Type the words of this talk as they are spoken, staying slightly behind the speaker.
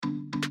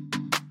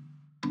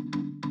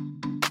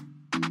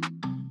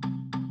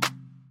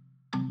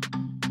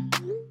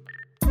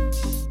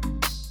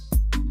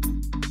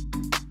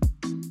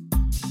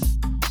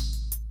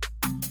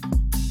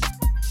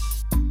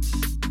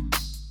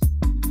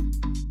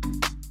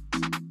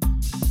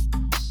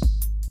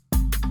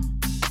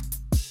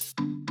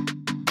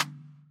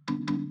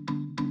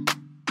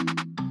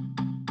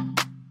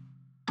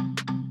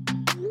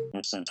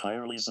is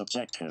entirely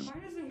subjective.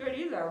 Mine isn't good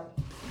either.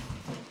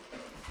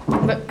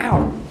 But,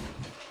 ow.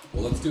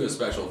 Well, let's do a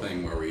special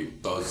thing where we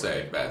both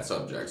say bad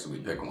subjects and we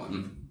pick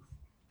one.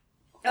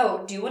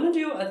 Oh, do you want to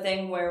do a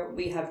thing where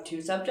we have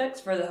two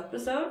subjects for the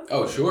episode?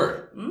 Oh,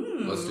 sure.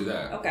 Let's do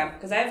that. Okay,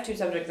 because I have two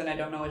subjects and I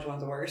don't know which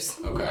one's worse.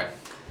 Okay.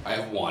 I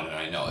have one and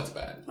I know it's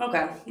bad.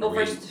 Okay. Well,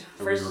 Are first...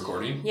 we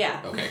recording?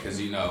 Yeah. Okay,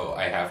 because you know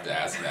I have to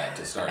ask that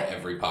to start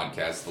every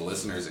podcast. The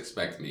listeners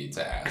expect me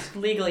to ask.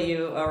 Legally,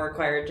 you are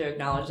required to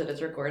acknowledge that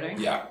it's recording?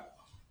 Yeah.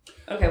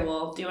 Okay,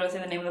 well, do you want to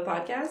say the name of the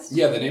podcast?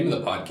 Yeah, the name of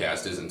the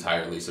podcast is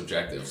entirely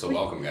subjective, so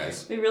welcome,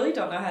 guys. We really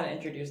don't know how to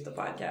introduce the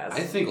podcast. I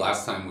think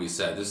last time we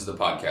said this is the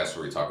podcast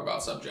where we talk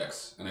about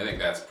subjects, and I think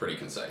that's pretty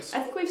concise. I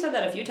think we've said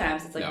that a few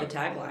times. It's like the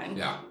tagline.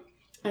 Yeah.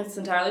 It's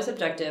entirely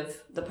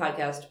subjective, the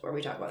podcast where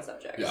we talk about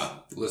subjects. Yeah.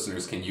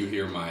 Listeners, can you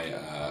hear my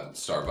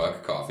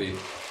Starbucks coffee?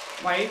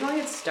 Why are you calling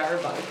it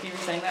Starbucks? You were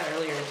saying that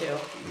earlier, too.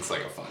 It's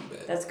like a fun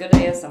bit. That's good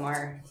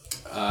ASMR.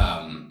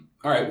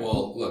 All right,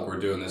 well, look, we're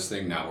doing this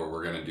thing now where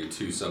we're going to do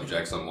two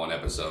subjects on one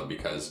episode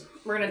because...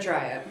 We're going to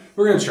try it.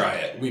 We're going to try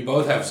it. We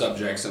both have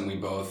subjects and we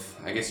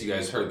both... I guess you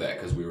guys heard that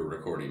because we were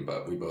recording,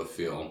 but we both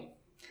feel...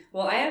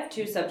 Well, I have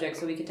two subjects,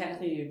 so we could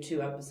technically do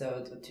two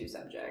episodes with two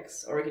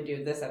subjects. Or we could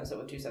do this episode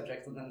with two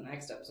subjects and then the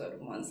next episode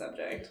with one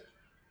subject.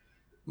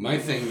 My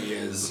thing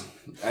is,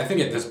 I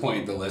think at this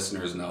point the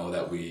listeners know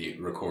that we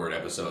record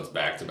episodes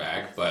back to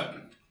back, but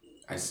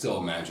I still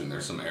imagine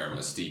there's some air of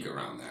mystique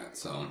around that,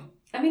 so...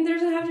 I mean, there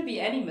doesn't have to be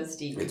any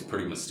mystique. It's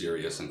pretty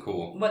mysterious and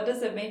cool. What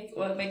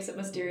makes it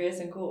mysterious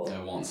and cool? I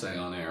won't say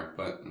on air,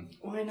 but...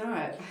 Why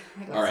not?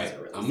 All right,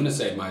 I'm going to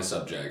say my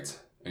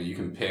subject, and you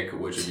can pick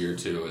which of your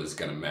two is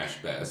going to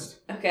mesh best.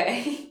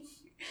 Okay.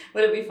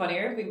 Would it be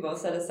funnier if we both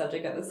said a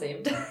subject at the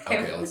same time?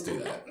 Okay, let's do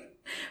that.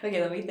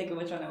 Okay, let me think of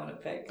which one I want to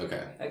pick.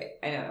 Okay. Okay,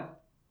 I know.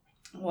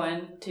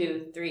 1,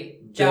 2, 3.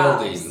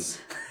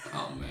 Buildings.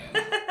 Oh,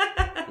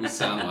 man. We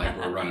sound like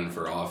we're running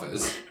for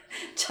office.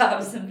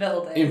 Jobs and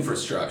buildings.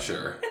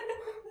 Infrastructure.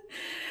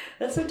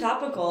 That's so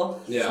topical.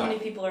 Yeah. So many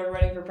people are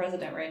running for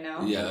president right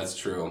now. Yeah, that's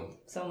true.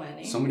 So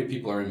many. So many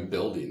people are in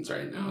buildings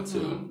right now,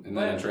 too. Isn't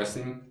that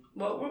interesting?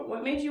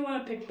 What made you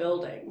want to pick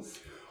buildings?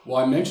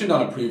 Well, I mentioned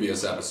on a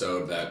previous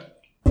episode that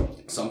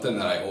something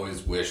that I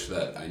always wish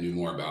that I knew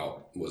more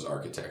about was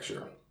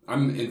architecture.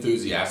 I'm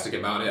enthusiastic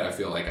about it. I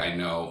feel like I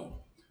know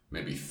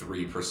maybe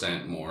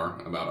 3%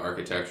 more about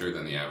architecture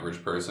than the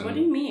average person. What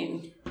do you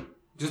mean?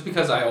 Just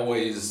because I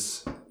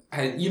always...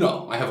 I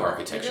have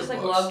architecture I just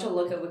books. love to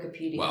look at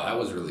Wikipedia. Well, that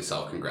was really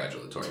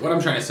self-congratulatory. What I'm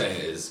trying to say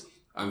is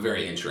I'm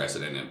very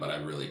interested in it, but I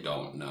really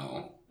don't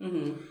know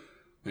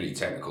any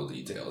technical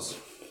details.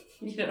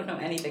 You don't know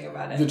anything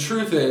about it. The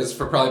truth is,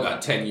 for probably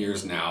about 10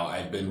 years now,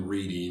 I've been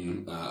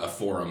reading a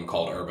forum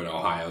called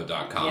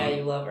urbanohio.com. Yeah,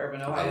 you love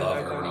urbanohio.com. I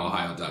love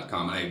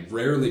urbanohio.com, and I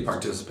rarely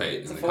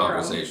participate in the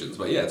conversations.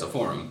 But yeah, it's a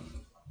forum.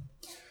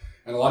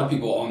 And a lot of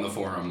people on the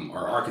forum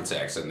are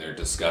architects, and they're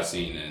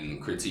discussing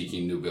and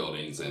critiquing new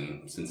buildings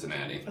in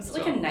Cincinnati. Is it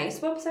like a nice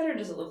website, or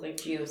does it look like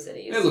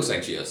GeoCities? It looks like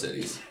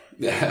GeoCities.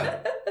 Yeah,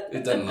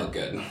 it doesn't look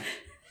good.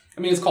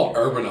 I mean, it's called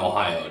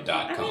urbanohio.com.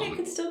 I mean, it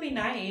could still be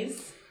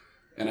nice.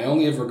 And I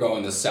only ever go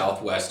in the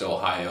Southwest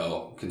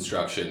Ohio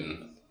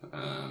construction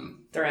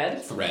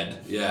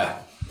thread, yeah.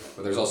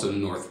 But there's also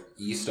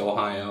Northeast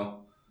Ohio.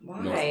 Why?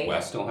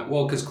 Northwest Ohio.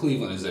 Well, because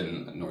Cleveland is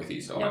in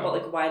Northeast Ohio. No, but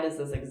like, why does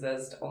this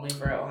exist only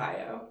for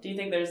Ohio? Do you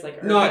think there's like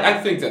urban... No,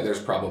 I think that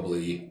there's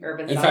probably...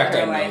 Urban in South fact,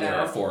 Carolina. I know there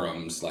are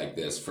forums like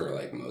this for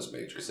like most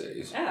major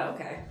cities. Oh,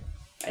 okay.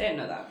 I didn't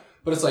know that.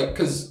 But it's like,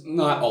 because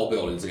not all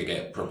buildings that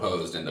get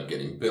proposed end up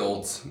getting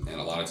built, and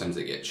a lot of times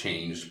they get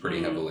changed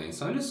pretty heavily.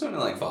 So I'm just trying to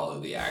like follow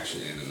the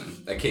action, and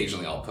then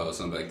occasionally I'll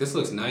post and I'll be like, this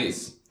looks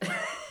nice.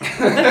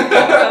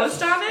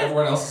 Post on it?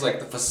 Everyone else is like,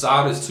 the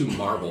facade is too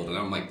marbled, and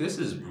I'm like, this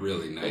is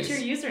really nice.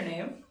 What's your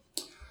username?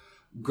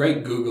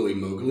 Great Googly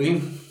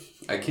Moogly.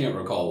 I can't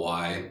recall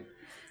why.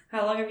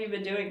 How long have you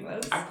been doing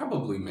this? I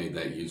probably made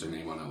that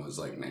username when I was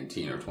like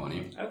 19 or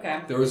 20.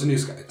 Okay. There was a new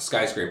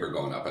skyscraper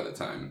going up at the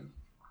time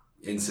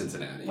in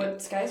Cincinnati.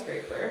 What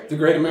skyscraper? The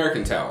Great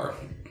American Tower.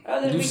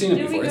 Oh, You've seen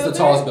it before. It's the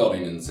tallest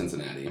building in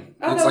Cincinnati.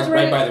 Oh, it's like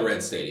right by the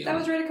Red Stadium. That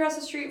was right across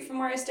the street from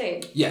where I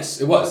stayed. Yes,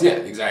 it was. Yeah,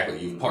 exactly.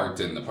 You parked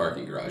in the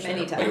parking garage Many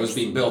there. times. But it was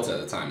being built at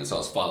the time, and so I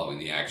was following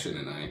the action,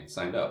 and I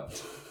signed up.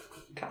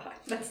 God,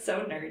 that's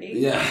so nerdy.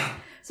 Yeah.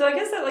 So I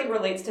guess that like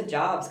relates to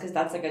jobs, because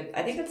that's like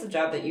I think that's a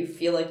job that you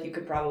feel like you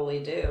could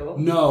probably do.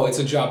 No, it's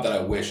a job that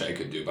I wish I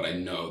could do, but I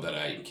know that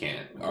I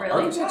can't. Really?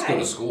 Architects Why? go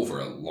to school for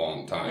a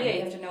long time. Yeah,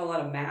 you have to know a lot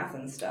of math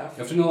and stuff.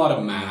 You have to know a lot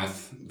of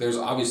math. There's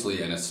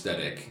obviously an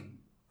aesthetic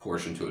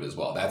portion to it as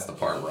well. That's the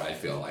part where I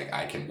feel like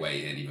I can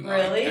weigh in, even though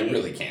I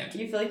really can't. Do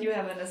you feel like you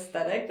have an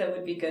aesthetic that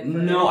would be good for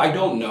No, I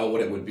don't know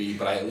what it would be,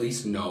 but I at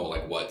least know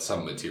like what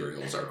some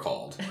materials are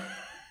called.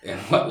 And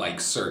what like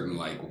certain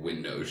like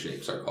window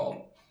shapes are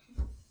called.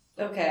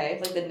 Okay,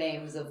 like the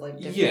names of like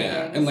different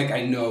Yeah, things. and like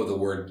I know the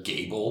word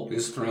gable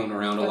is thrown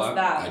around a What's lot.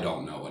 that? I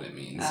don't know what it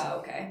means. Oh,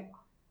 okay.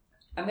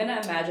 I'm going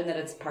to imagine that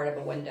it's part of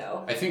a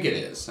window. I think it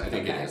is. It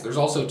is. There's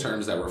also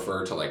terms that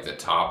refer to like the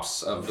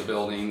tops of the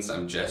buildings.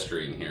 I'm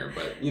gesturing here,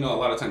 but a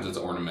lot of times it's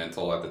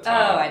ornamental at the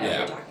top. Oh, I know what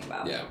you're talking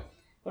about. Yeah.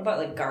 What about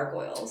like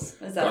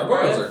gargoyles? Is that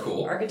gargoyles are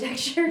cool.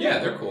 Architecture? Yeah,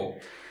 they're cool.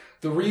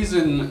 The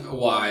reason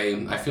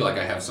why I feel like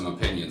I have some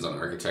opinions on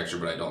architecture,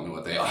 but I don't know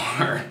what they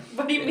are.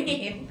 What do you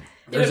mean?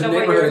 There's a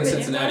neighborhood in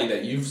Cincinnati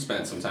that you've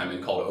spent some time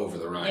in called Over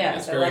the Rhine. Yeah,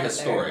 it's very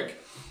historic,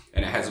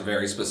 and it has a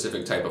very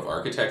specific type of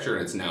architecture,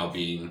 and it's now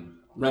being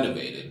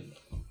renovated.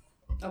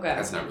 Okay.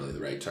 That's not really the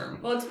right term.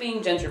 Well, it's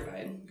being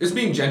gentrified. It's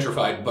being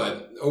gentrified,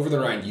 but Over the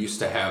Rhine used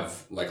to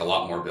have like a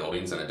lot more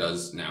buildings than it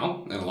does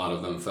now, and a lot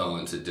of them fell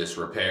into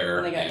disrepair.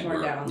 And they got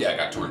torn down. Yeah, it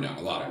got torn down,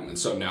 a lot of them. And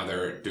so now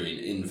they're doing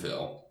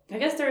infill. I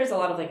guess there is a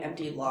lot of like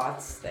empty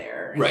lots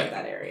there in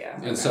that area.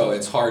 And so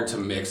it's hard to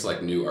mix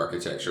like new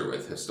architecture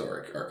with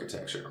historic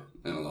architecture.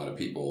 And a lot of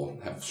people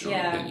have strong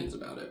opinions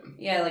about it.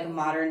 Yeah, like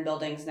modern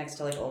buildings next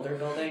to like older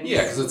buildings.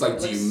 Yeah, because it's like,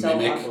 do you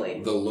mimic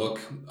ugly. the look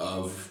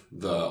of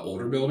the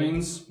older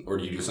buildings, or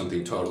do you do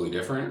something totally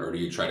different, or do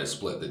you try to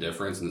split the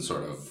difference and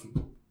sort of...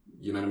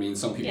 You know what I mean?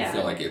 Some people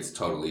feel like it's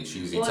totally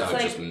cheesy to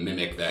just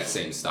mimic that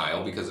same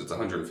style because it's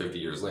 150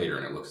 years later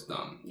and it looks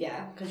dumb.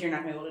 Yeah, because you're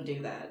not going to be able to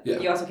do that. Yeah.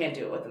 You also can't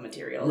do it with the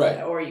materials.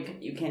 Right. Or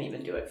you can't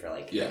even do it for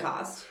like the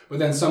cost. But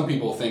then some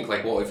people think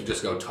like, well, if you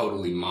just go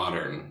totally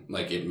modern,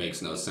 like it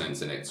makes no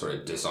sense and it sort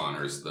of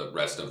dishonors the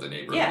rest of the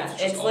neighborhood. Yeah,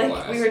 it's like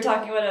glass. We were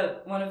talking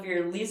about one of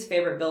your least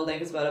favorite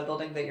buildings, about a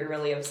building that you're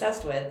really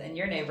obsessed with in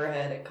your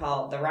neighborhood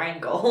called the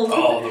Rheingold.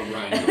 Oh, the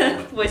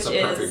Rheingold. Which is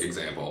a perfect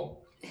example.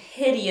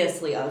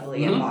 Hideously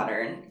ugly and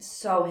modern.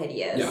 So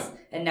hideous. Yeah.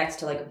 And next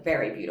to like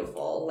very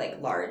beautiful,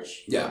 like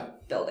large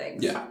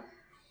buildings. Yeah.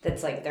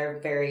 That's like they're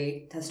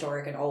very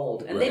historic and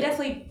old. And they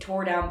definitely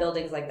tore down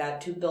buildings like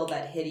that to build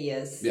that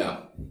hideous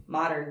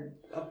modern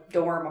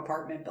dorm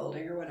apartment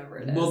building or whatever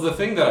it is. Well, the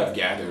thing that I've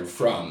gathered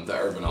from the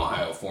Urban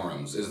Ohio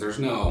forums is there's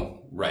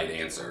no right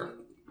answer.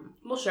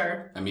 Well,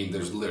 sure. I mean,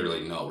 there's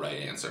literally no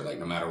right answer. Like,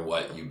 no matter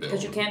what you build,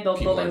 because you can't build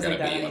buildings like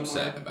that anymore. People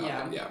are going to be upset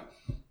about it. Yeah.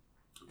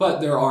 But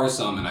there are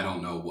some, and I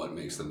don't know what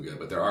makes them good,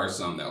 but there are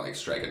some that like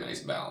strike a nice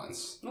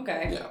balance.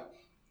 Okay. Yeah.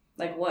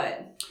 Like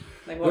what?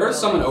 There are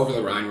some in Over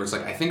the Rhine where it's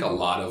like, I think a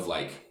lot of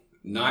like,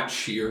 not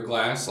sheer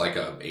glass, like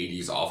a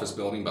 80s office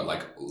building, but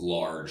like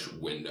large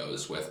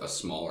windows with a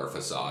smaller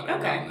facade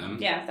around them.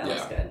 Yeah, that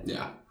looks good.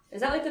 Yeah. Is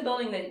that like the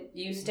building that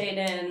you stayed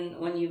in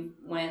when you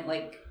went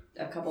like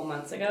a couple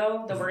months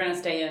ago that we're going to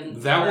stay in?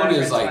 That one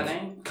is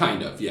like,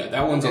 kind of, yeah.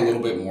 That one's a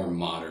little bit more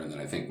modern than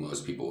I think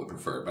most people would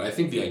prefer. But I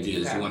think the idea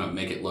is you want to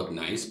make it look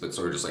nice, but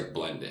sort of just like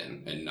blend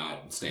in and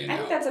not stand out. I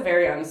think that's a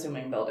very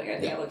unassuming building. I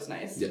think it looks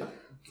nice. Yeah.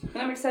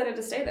 And I'm excited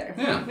to stay there.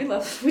 Yeah.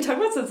 We talk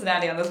about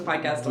Cincinnati on this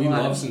podcast a lot. We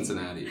love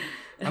Cincinnati.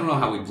 I don't know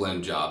how we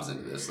blend jobs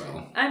into this,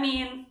 though. I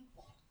mean,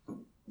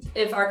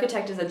 if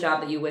architect is a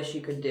job that you wish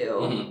you could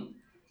do,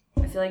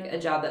 I feel like a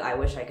job that I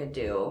wish I could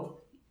do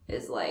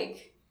is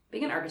like,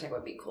 being an architect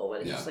would be cool,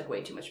 but it's just like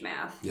way too much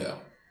math. Yeah.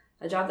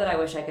 A job that I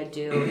wish I could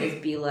do is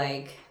be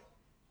like,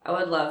 I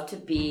would love to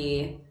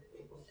be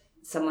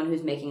someone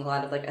who's making a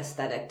lot of like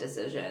aesthetic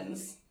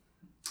decisions.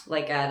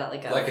 Like at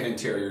like an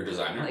interior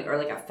designer, or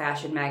like a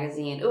fashion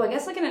magazine. Oh, I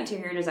guess like an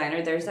interior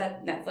designer. There's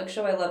that Netflix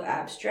show I love,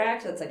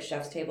 Abstract. That's like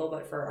Chef's Table,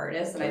 but for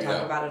artists, and I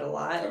talk about it a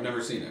lot. I've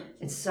never seen it.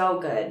 It's so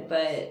good,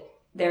 but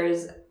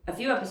there's a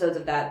few episodes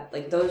of that.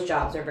 Like those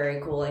jobs are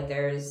very cool. Like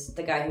there's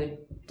the guy who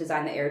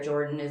designed the Air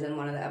Jordan is in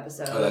one of the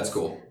episodes. Oh, that's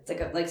cool.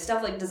 It's like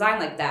stuff like design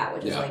like that,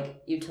 which is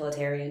like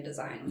utilitarian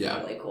design, which is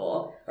really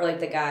cool. Or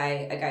like a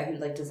guy who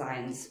like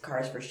designs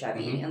cars for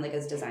Chevy and like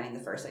is designing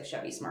the first like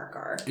Chevy smart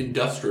car.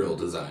 Industrial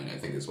design, I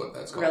think, is what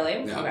that's called.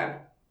 Really? Yeah. Okay.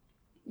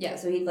 Yeah,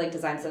 so he like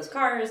designs those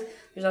cars.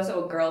 There's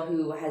also a girl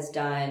who has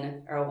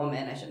done, or a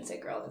woman, I shouldn't say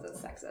girl because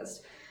it's sexist.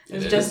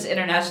 It's just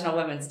International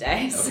Women's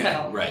Day,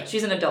 so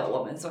she's an adult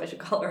woman, so I should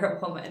call her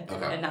a woman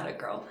and not a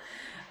girl.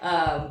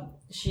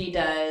 She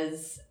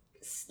does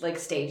like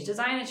stage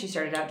design, and she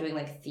started out doing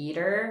like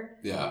theater.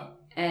 Yeah.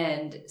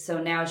 And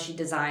so now she's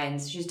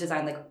designed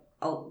like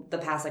the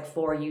past like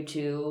 4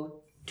 U2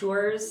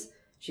 tours.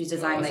 She's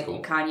designed like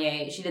cool.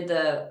 Kanye. She did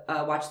the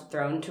Watch the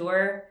Throne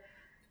tour.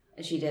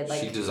 And she did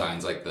like... She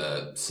designs like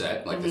the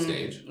set, like the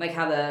stage. Like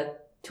how the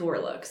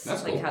tour looks.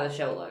 That's like cool. how the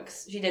show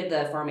looks. She did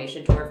the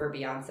Formation tour for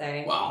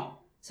Beyonce. Wow.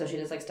 So she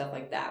does like stuff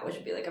like that, which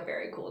would be like a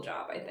very cool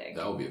job, I think.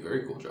 That would be a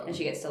very cool job. And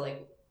she gets to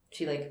like...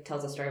 She like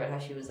tells a story about how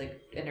she was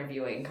like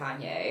interviewing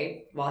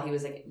Kanye while he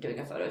was like doing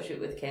a photo shoot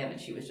with Kim,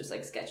 and she was just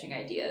like sketching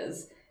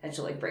ideas, and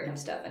she'll like bring him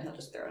stuff and he'll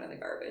just throw it in the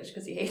garbage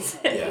because he hates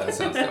it. Yeah, that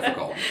sounds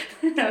difficult.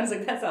 And I was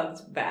like, that sounds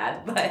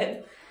bad,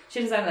 but she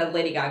designed a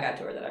Lady Gaga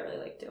tour that I really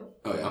like too.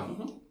 Oh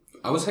yeah.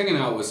 I was hanging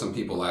out with some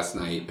people last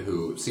night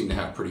who seem to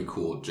have pretty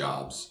cool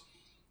jobs.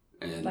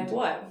 And like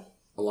what?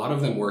 A lot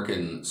of them work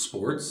in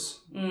sports,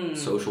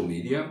 social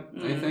media,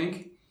 I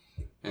think.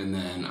 And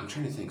then I'm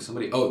trying to think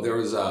there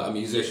was a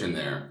musician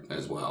there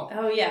as well.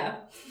 Oh yeah.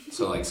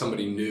 So like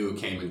somebody new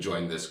came and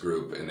joined this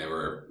group, and they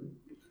were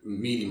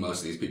meeting most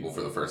of these people for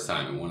the first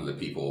time. And one of the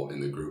people in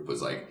the group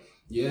was like,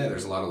 yeah,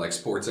 there's a lot of like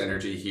sports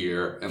energy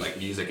here and like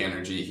music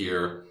energy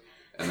here.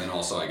 And then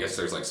also, I guess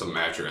there's like some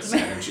mattress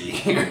energy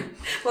here.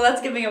 Well,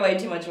 that's giving away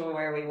too much of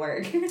where we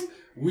work.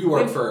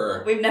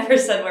 We've never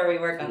said where we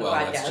work on the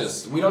podcast.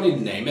 It's we don't need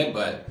to name it,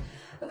 but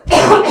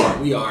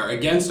we are,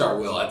 against our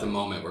will at the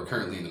moment, we're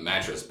currently in the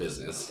mattress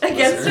business.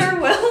 Against our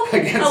will?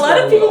 A lot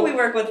of people we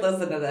work with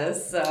listen to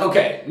this. So.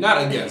 Okay,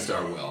 not against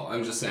our will.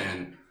 I'm just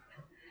saying.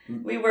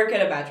 We work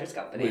at a mattress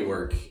company. We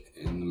work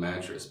in the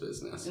mattress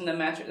business. In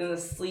the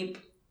sleep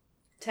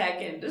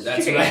tech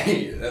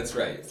industry. That's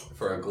right.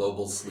 For a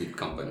global sleep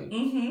company.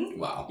 Mm-hmm.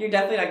 Wow. You're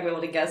definitely not going to be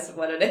able to guess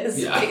what it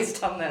is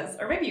based on this.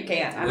 Or maybe you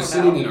can't. We're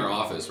sitting in our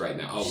office right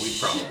now. Oh, we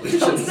probably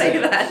don't say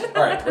that.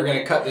 All right, we're going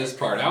to cut this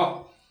part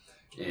out.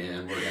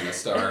 And we're going to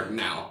start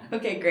now.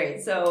 Okay,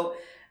 great. So,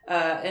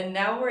 and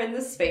now we're in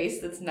this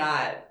space that's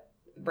not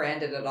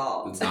branded at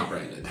all. It's not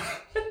branded.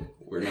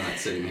 We're not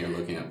sitting here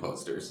looking at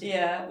posters.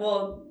 Yeah,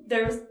 well,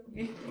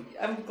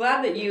 I'm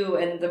glad that you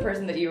and the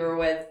person that you were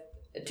with,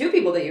 2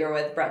 people that you were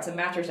with, brought some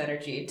mattress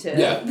energy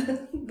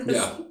to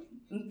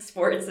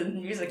sports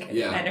and music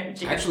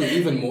energy. Actually,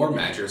 even more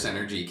mattress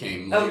energy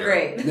came later. Oh,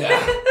 great.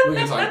 Yeah, we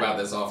can talk about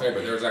this off air,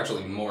 but there was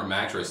actually more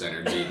mattress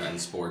energy than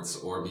sports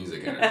or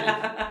music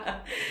energy.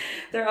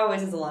 There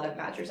always is a lot of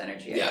mattress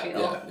energy, I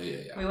feel.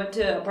 Yeah. We went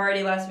to a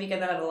party last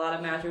weekend that had a lot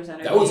of mattress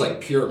energy. That was like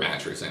pure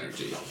mattress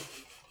energy.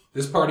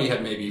 This party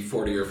had maybe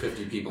 40 or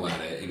 50 people at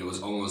it, and it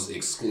was almost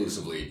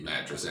exclusively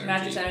mattress energy.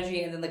 Mattress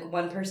energy, and then like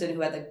one person who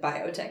had like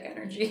biotech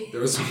energy.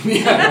 There was some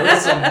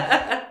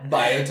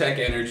biotech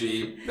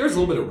energy. There was a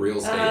little bit of real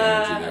estate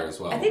energy there as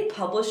well. I think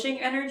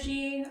publishing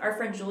energy. Our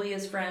friend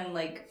Julia's friend,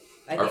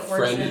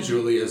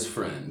 Julia's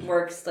friend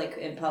works like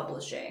in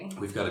publishing.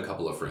 We've got a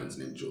couple of friends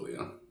named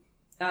Julia.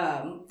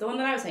 The one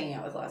that I was hanging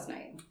out with last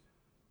night.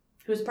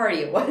 Whose party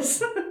it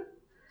was.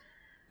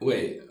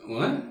 Wait,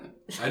 what?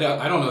 I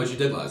don't know what you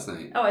did last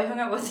night. Oh, I hung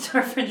out with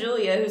our friend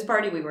Julia, whose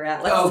party we were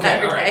at last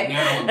Saturday. All right.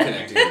 Now I'm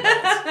connecting the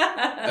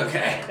dots.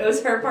 Okay. It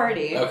was her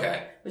party.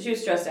 Okay. But she was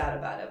stressed out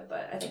about it,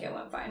 but I think it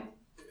went fine.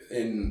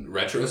 In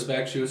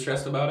retrospect, she was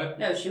stressed about it?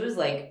 No, she was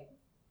like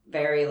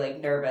very like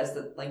nervous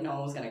that like no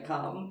one was gonna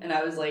come, and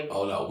I was like,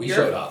 "Oh no, we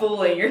showed up. You're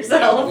fooling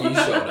yourself." Yeah, we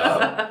showed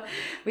up.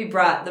 We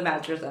brought the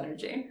mattress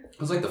energy. It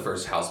was like the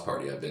first house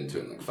party I've been to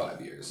in like 5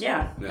 years.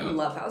 Yeah. I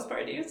love house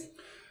parties.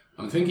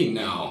 I'm thinking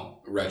now,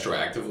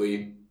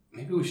 retroactively,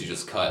 maybe we should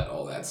just cut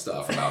all that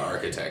stuff about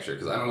architecture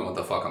because I don't know what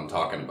the fuck I'm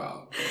talking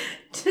about.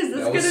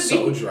 That was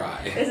so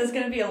dry. Is this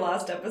gonna be a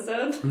lost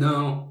episode?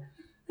 No.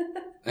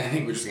 I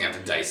think we're just gonna have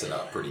to dice it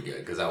up pretty good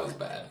because that was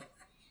bad.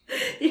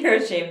 You're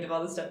ashamed of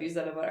all the stuff you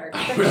said about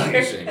architecture. I'm really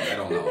ashamed. I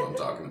don't know what I'm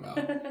talking about.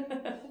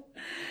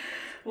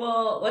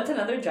 Well, what's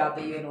another job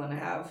that you would want to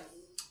have?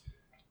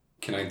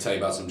 Can I tell you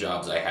about some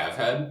jobs I have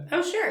had?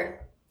 Oh, sure.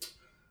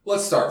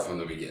 Let's start from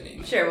the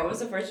beginning. Sure. What was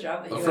the first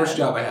job that you had? The first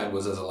job I had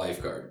was as a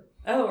lifeguard.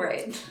 Oh,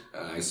 right.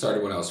 I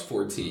started when I was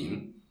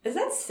 14. Is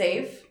that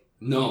safe?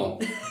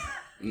 No.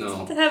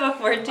 No. To have a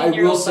 14-year-old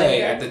I will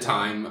say, at the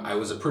time, I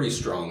was a pretty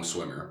strong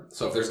swimmer.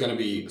 So if there's going to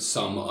be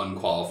some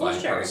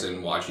unqualified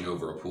person watching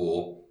over a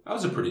pool, I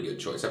was a pretty good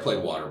choice. I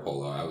played water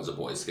polo. I was a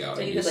Boy Scout.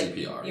 So I you did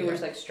CPR. You were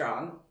like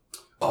strong.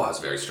 Oh, I was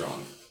very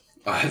strong.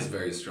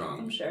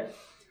 I'm sure.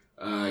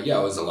 I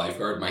was a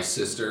lifeguard. My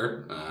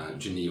sister,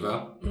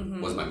 Geneva,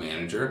 was my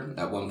manager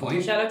at one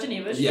point. Shout out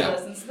Geneva. She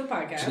listens to the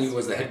podcast. Geneva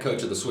was the head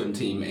coach of the swim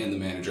team and the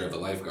manager of the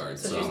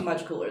lifeguards. So she's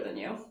much cooler than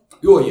you.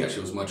 Oh, yeah, she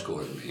was much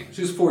cooler than me.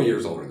 She was 4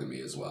 years older than me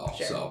as well.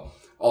 Sure. So,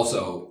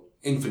 also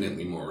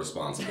infinitely more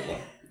responsible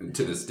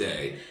to this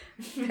day.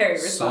 Very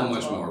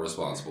responsible. So much more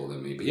responsible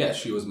than me. But yeah,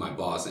 she was my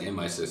boss and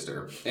my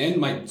sister. And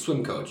my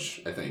swim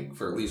coach, I think,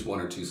 for at least 1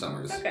 or 2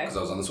 summers. Okay. Because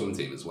I was on the swim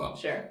team as well.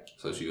 Sure.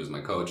 So she was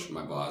my coach,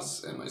 my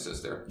boss, and my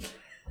sister.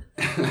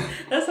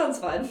 That sounds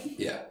fun.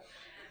 Yeah.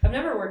 I've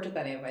never worked with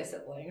any of my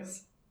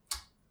siblings.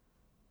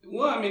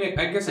 Well, I mean,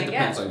 I guess it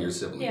depends on your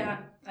sibling.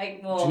 Yeah.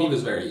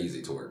 Geneva's very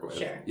easy to work with.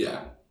 Sure.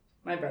 Yeah.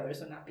 My brothers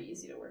would not be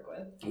easy to work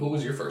with. What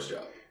was your first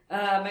job?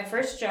 My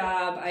first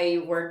job,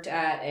 I worked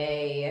at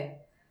it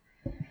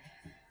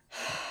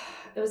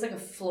was like a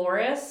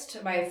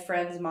florist. My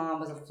friend's mom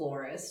was a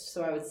florist,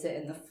 so I would sit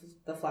in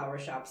the flower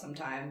shop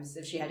sometimes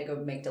if she had to go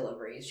make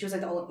deliveries. She was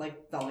like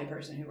the only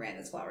person who ran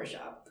this flower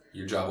shop.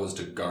 Your job was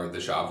to guard the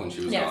shop when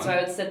she was gone? Yeah, so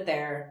I would sit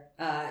there,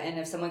 and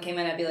if someone came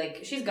in, I'd be like,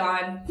 she's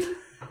gone.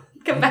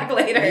 Come back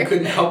later. You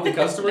couldn't help the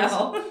customers?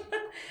 No.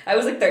 I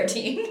was like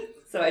 13,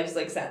 so I just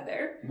like sat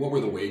there. What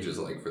were the wages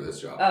like for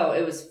this job? Oh,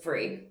 it was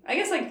free. I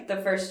guess like the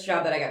first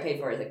job that I got paid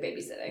for is like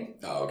babysitting.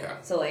 Oh, okay.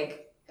 So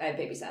like I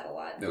babysat a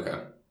lot. Okay.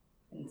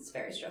 And it's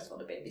very stressful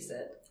to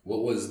babysit.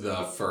 What was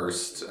the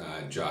first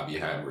job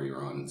you had where you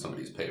were on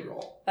somebody's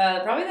payroll?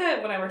 Probably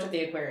that when I worked at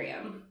the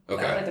aquarium.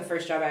 Okay. That was like the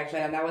first job I actually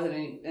had. That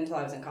wasn't until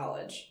I was in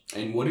college.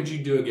 And what did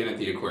you do again at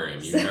the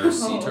aquarium? You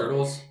nursed sea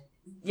turtles?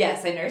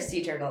 Yes, I nursed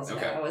sea turtles.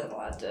 Okay. No, I wasn't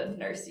allowed to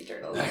nurse sea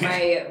turtles.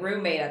 My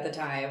roommate at the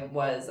time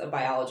was a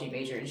biology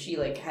major, and she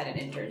like had an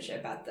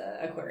internship at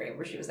the aquarium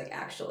where she was like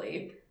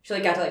she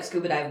got to like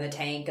scuba dive in the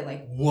tank and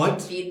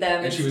like feed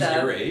them and she stuff.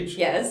 was your age?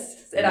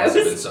 Yes, and I was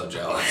been so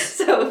jealous.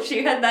 So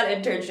she had that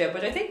internship,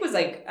 which I think was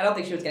like I don't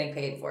think she was getting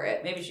paid for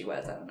it. Maybe she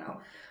was. I don't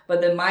know. But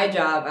then my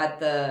job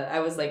I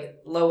was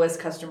like lowest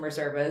customer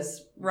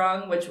service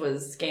rung, which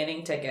was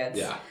scanning tickets.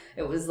 Yeah.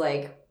 It was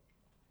like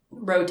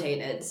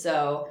rotated,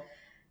 so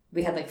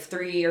we had like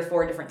 3 or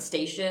 4 different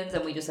stations,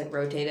 and we just like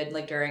rotated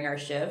like during our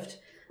shift.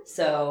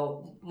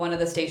 So one of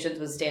the stations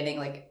was standing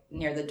like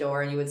near the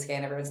door, and you would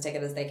scan everyone's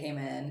ticket as they came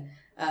in.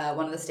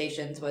 One of the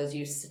stations was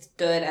you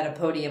stood at a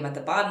podium at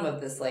the bottom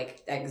of this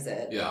like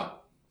exit. Yeah.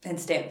 And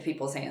stamped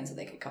people's hands so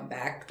they could come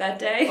back that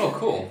day. Oh,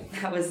 cool.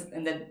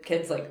 And then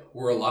kids like...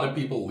 Were a lot of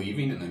people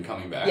leaving and then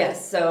coming back?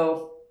 Yes,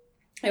 so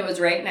it was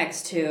right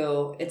next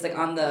to, it's like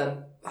on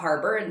the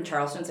harbor in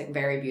Charleston. It's like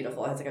very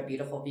beautiful. It has like a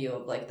beautiful view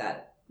of like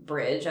that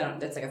bridge.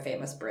 It's like a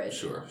famous bridge.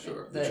 Sure.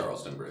 The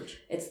Charleston Bridge.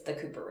 It's the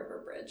Cooper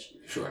River Bridge.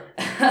 Sure.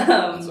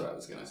 That's what I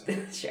was going to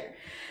say. Sure.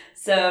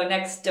 So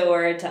next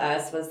door to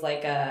us was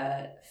like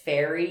a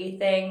ferry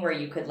thing where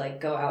you could like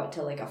go out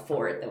to like a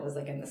fort that was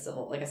like in the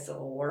Civil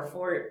War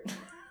fort.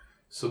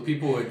 So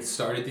people would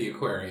start at the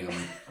aquarium.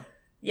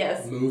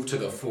 Yes. Move to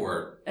the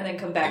fort. And then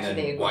come back to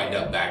the aquarium. Wind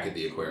up back at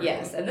the aquarium.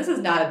 Yes. And this is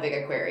not a big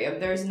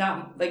aquarium. There's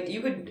not, like,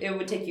 it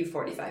would take you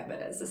 45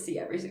 minutes to see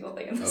every single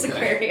thing in this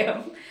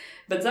aquarium.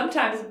 But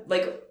sometimes,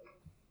 like,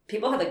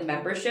 people had, like,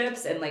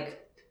 memberships, and,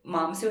 like,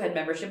 moms who had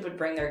membership would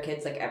bring their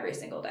kids, like, every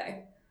single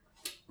day.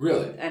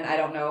 Really? And I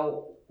don't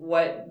know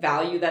what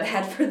value that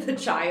had for the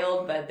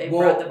child, but they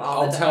brought them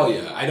all the time. I'll tell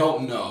you, I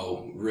don't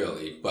know,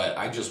 really, but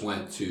I just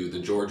went to the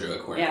Georgia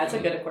Aquarium. Yeah, it's a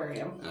good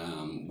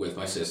aquarium. With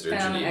my sister, and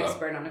Geneva. I'm an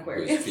expert on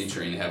aquariums. Who's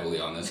featuring heavily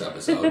on this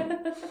episode.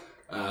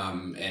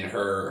 And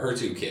her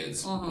 2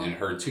 kids and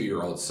her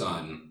 2-year-old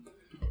son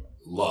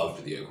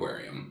loved the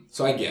aquarium.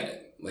 So I get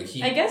it. Like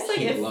he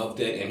loved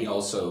it, and he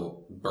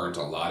also burnt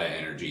a lot of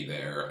energy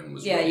there and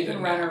was ready you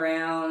can run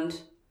around.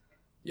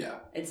 Yeah.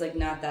 It's like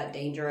not that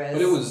dangerous.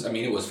 But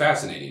it was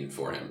fascinating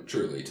for him,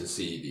 truly, to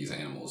see these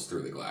animals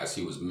through the glass.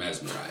 He was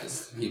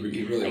mesmerized. He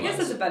really was. I guess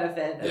that's a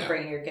benefit of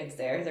bringing your kids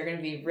there. They're going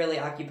to be really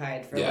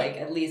occupied for like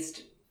at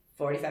least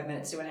 45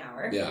 minutes to an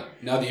hour. Yeah.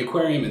 Now the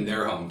aquarium in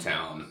their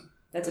hometown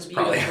that's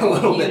probably a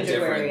little bit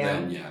different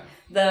than,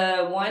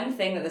 The one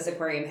thing that this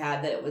aquarium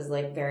had that it was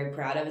like very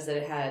proud of is that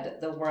it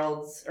had the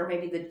world's, or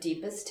maybe the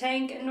deepest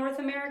tank in North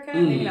America.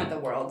 Maybe not the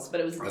world's, but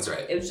it was. That's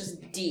right. It was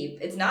just deep.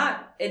 It's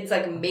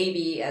like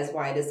maybe as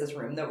wide as this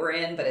room that we're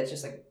in, but it's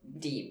just like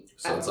deep.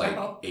 So it's like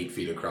 8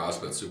 feet across,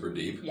 but super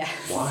deep. Yes.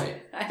 Why?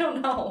 I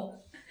don't know.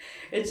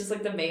 It's just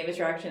like the main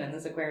attraction in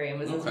this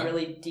aquarium is this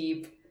really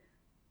deep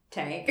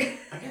tank.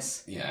 I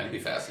guess, I'd be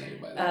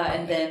fascinated by that.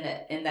 And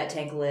then in that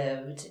tank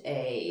lived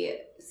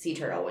a sea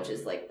turtle, which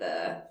is like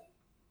the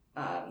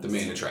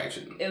main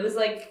attraction. It was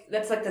like,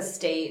 that's like the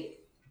state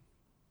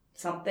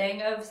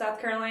something of South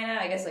Carolina.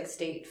 I guess like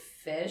state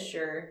fish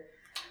or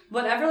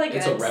whatever like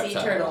it's a sea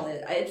turtle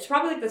is. It's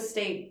probably like the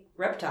state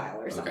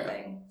reptile or something.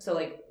 Okay. So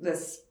like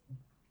this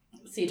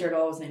sea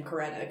turtle was named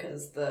Coretta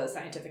because the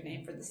scientific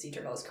name for the sea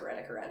turtle is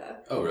Coretta coretta.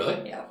 Oh,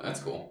 really? Yeah.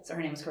 That's cool. So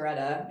her name was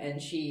Coretta,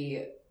 and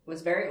she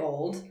was very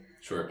old.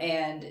 Sure.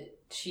 And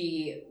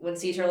when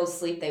sea turtles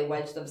sleep, they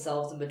wedge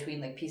themselves in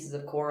between like pieces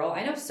of coral.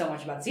 I know so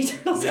much about sea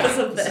turtles because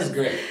of this. This is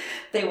great.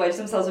 They wedge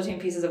themselves between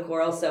pieces of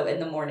coral. So in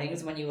the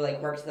mornings, when you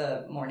like worked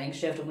the morning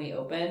shift when we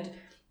opened,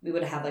 we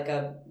would have like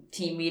a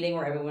team meeting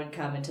where everyone would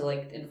come into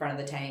like in front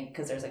of the tank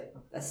because there's like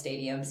a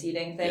stadium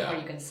seating thing where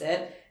you can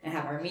sit and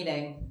have our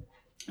meeting.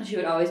 She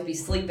would always be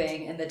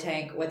sleeping in the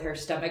tank with her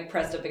stomach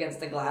pressed up against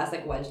the glass,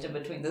 like wedged in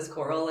between this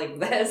coral like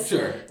this.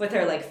 Sure. With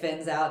her like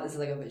fins out. This is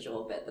like a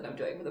visual bit that I'm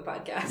doing for the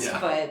podcast. Yeah.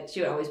 But she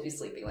would always be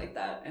sleeping like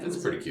that. And that's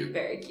pretty cute.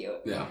 Very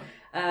cute. Yeah.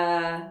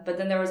 But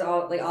then there was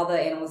all the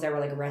animals there were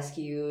like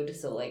rescued.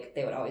 So like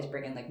they would always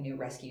bring in like new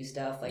rescue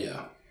stuff. Like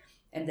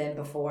and then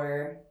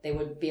before they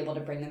would be able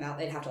to bring them out,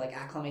 they'd have to like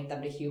acclimate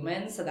them to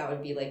humans. So that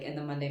would be like in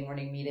the Monday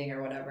morning meeting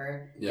or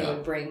whatever. Yeah. They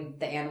would bring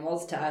the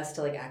animals to us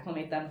to like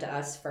acclimate them to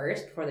us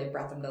first before they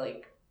brought them to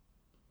like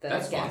the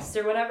guests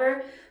or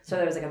whatever. So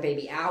there was like a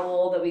baby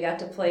owl that we got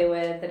to play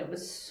with, and it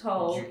was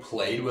so... You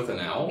played with an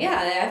owl?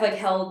 Yeah, I've like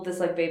held this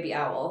like baby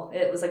owl.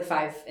 It was like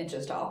 5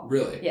 inches tall.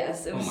 Really?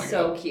 Yes, it was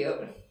so cute.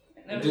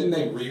 Didn't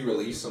they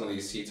re-release some of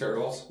these sea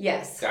turtles?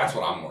 Yes. That's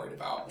what I'm worried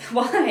about.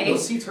 Why?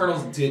 Those sea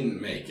turtles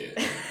didn't make it.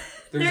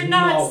 They're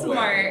not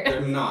smart.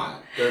 They're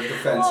not. They're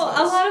defenseless. Well,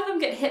 a lot of them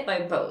get hit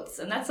by boats,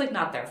 and that's like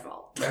not their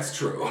fault. That's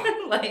true.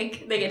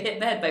 Like they get hit in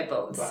the head by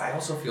boats. But I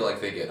also feel like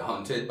they get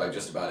hunted by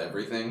just about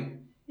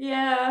everything.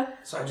 Yeah.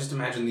 So I just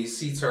imagine these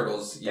sea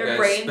turtles, you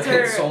guys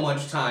spent so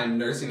much time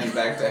nursing them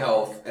back to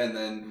health, and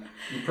then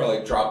you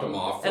probably dropped them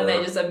off for and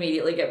they just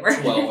immediately get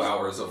murdered. 12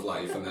 hours of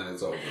life, and then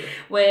it's over.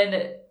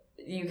 When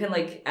you can,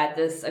 like, at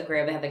this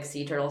aquarium, they have, like,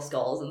 sea turtle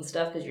skulls and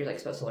stuff, because you're, like,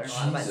 supposed to learn a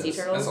lot about sea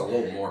turtles. That's a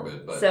little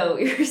morbid, but... So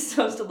you're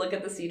supposed to look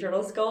at the sea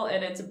turtle skull,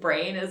 and its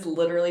brain is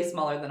literally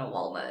smaller than a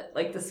walnut.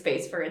 Like, the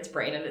space for its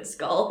brain and its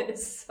skull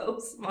is so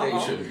small.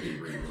 They shouldn't be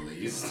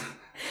re-released.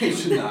 They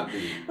should not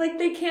be. Like,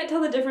 they can't tell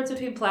the difference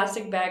between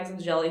plastic bags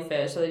and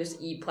jellyfish, so they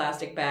just eat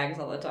plastic bags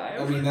all the time.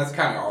 I mean, that's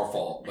kind of our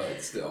fault,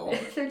 but still.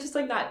 They're just,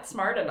 like, not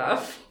smart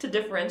enough to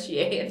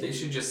differentiate. They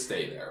should just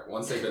stay there.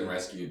 Once they've been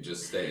rescued,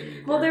 just stay in the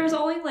aquarium. Well, there was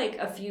only, like,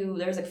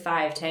 there was, like,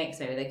 5 tanks,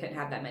 maybe. They couldn't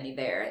have that many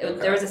there. Okay.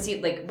 There was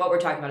what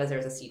we're talking about is there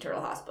was a sea turtle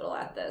hospital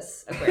at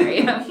this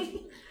aquarium.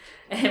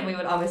 And we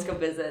would always go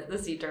visit the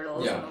sea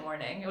turtles in the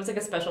morning. It was like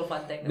a special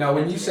fun thing. Now,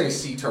 when you say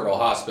sea turtle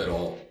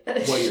hospital,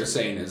 what you're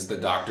saying is the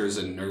doctors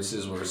and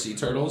nurses were sea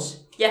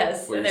turtles?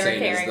 Yes. What you're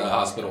saying is the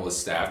hospital was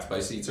staffed by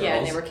sea turtles? Yeah,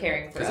 and they were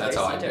caring for other sea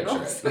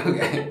turtles. Because that's how I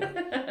picture it.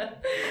 Okay.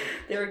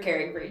 They were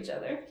caring for each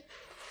other.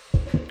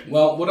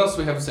 Well, what else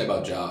do we have to say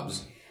about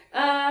jobs?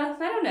 I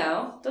don't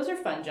know. Those are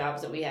fun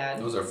jobs that we had.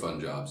 Those are fun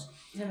jobs.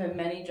 I've had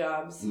many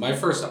jobs. My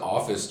first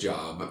office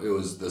job, it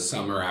was the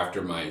summer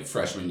after my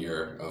freshman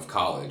year of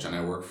college, and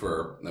I worked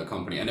for a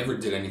company. I never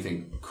did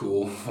anything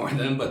cool for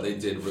them, but they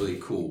did really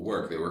cool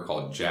work. They were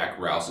called Jack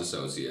Rouse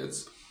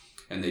Associates,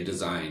 and they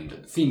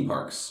designed theme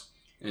parks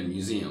and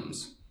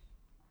museums.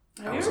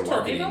 Have you ever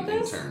told me about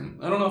this? Intern.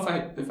 I don't know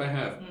if I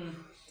have.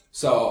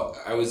 So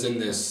I was in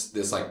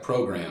this like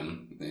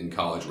program in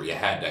college where you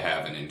had to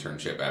have an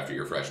internship after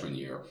your freshman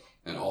year,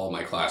 and all of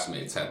my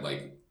classmates had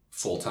like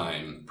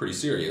full-time, pretty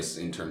serious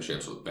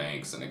internships with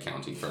banks and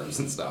accounting firms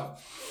and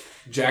stuff.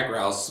 Jack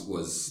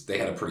Rouse they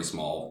had a pretty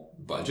small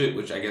budget,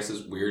 which I guess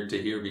is weird to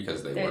hear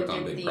because they worked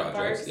on big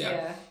projects. Parks,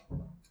 yeah.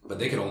 But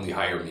they could only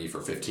hire me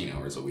for 15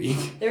 hours a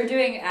week. They were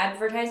doing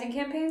advertising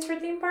campaigns for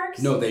theme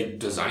parks? No, they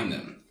designed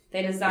them.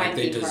 They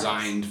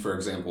designed for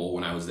example,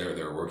 when I was there,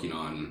 they were working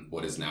on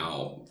what is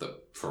now the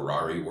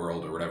Ferrari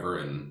World or whatever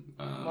in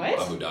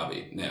Abu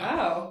Dhabi. Yeah.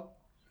 Oh.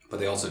 But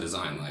they also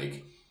designed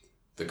like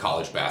the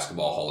College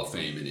Basketball Hall of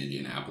Fame in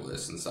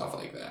Indianapolis and stuff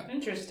like that.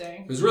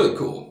 Interesting. It was really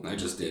cool. I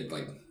just did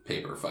like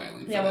paper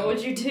filing. Yeah, what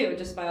would you do?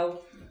 Just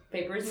file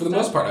papers? For the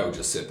most part, I would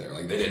just sit there.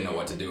 Like they didn't know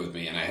what to do with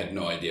me, and I had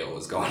no idea what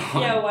was going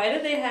on. Yeah, why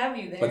did they have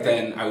you there? But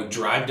then I would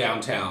drive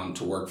downtown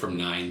to work from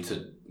 9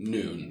 to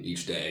noon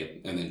each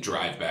day, and then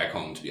drive back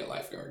home to be a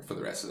lifeguard for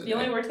the rest of the day. You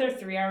only worked there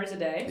 3 hours a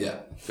day? Yeah,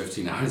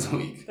 15 hours a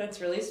week.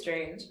 That's really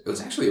strange. It was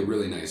actually a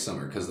really nice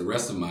summer because the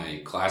rest of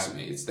my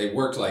classmates, they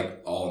worked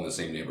like all in the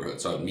same neighborhood.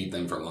 So I would meet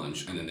them for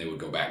lunch, and then they would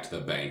go back to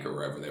the bank or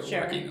wherever they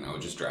were working, and I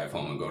would just drive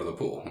home and go to the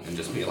pool and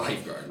just be a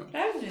lifeguard.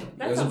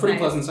 It was a pretty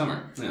pleasant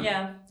summer.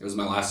 Yeah. It was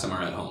my last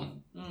summer at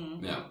home.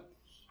 Yeah.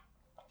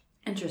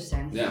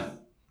 Interesting. Yeah.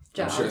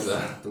 Jobs. I'm sure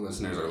the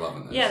listeners are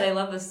loving this. Yeah, they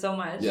love this so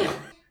much. Yeah.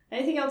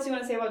 Anything else you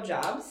want to say about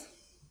jobs?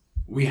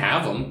 We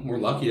have them. We're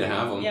lucky to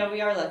have them. Yeah, we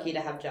are lucky to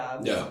have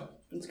jobs. Yeah.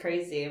 It's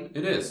crazy.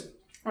 It is.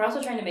 We're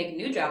also trying to make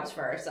new jobs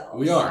for ourselves.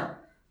 We are.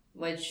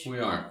 Which we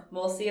are.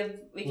 We'll see if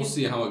we can. We'll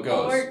see how it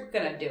goes. Well, we're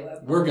gonna do it.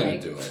 We're gonna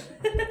do it.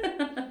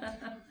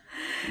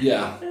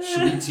 Yeah.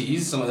 Should we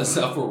tease some of the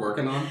stuff we're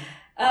working on?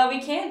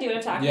 We can. Do you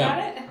want to talk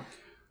about it?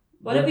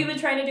 What have you been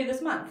trying to do this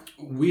month?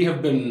 We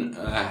have been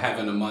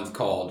having a month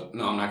called,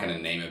 no, I'm not going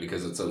to name it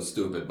because it's so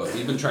stupid, but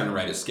we've been trying to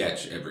write a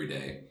sketch every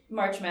day.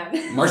 March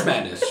Madness. March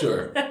Madness,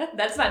 sure.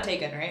 That's not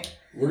taken, right?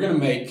 We're going to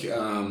make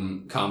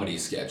comedy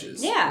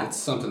sketches. Yeah. It's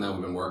something that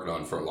we've been working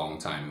on for a long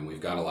time, and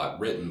we've got a lot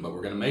written, but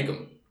we're going to make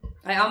them.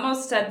 I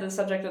almost said the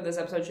subject of this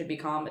episode should be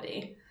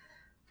comedy,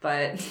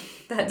 but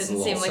that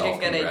didn't seem like a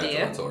good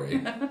idea.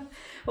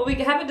 Well, we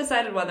haven't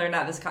decided whether or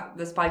not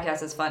this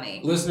podcast is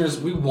funny. Listeners,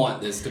 we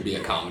want this to be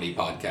a comedy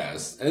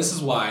podcast. And this is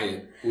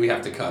why we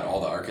have to cut all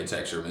the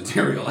architecture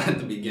material at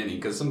the beginning,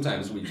 because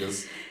sometimes we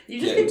just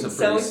get into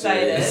so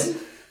excited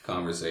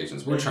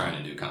conversations. We're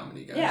trying to do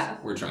comedy, guys. Yeah.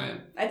 We're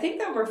trying. I think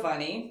that we're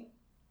funny.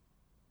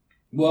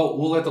 Well,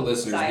 we'll let the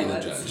listeners be the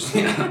judge.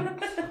 Yeah.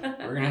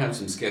 We're going to have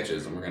some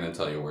sketches, and we're going to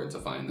tell you where to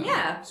find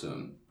them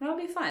soon. That'll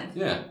be fun.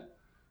 Yeah.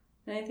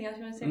 Anything else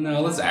you want to say? No,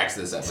 let's axe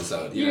this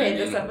episode. You hate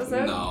this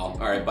episode? No. All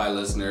right, bye,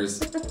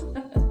 listeners.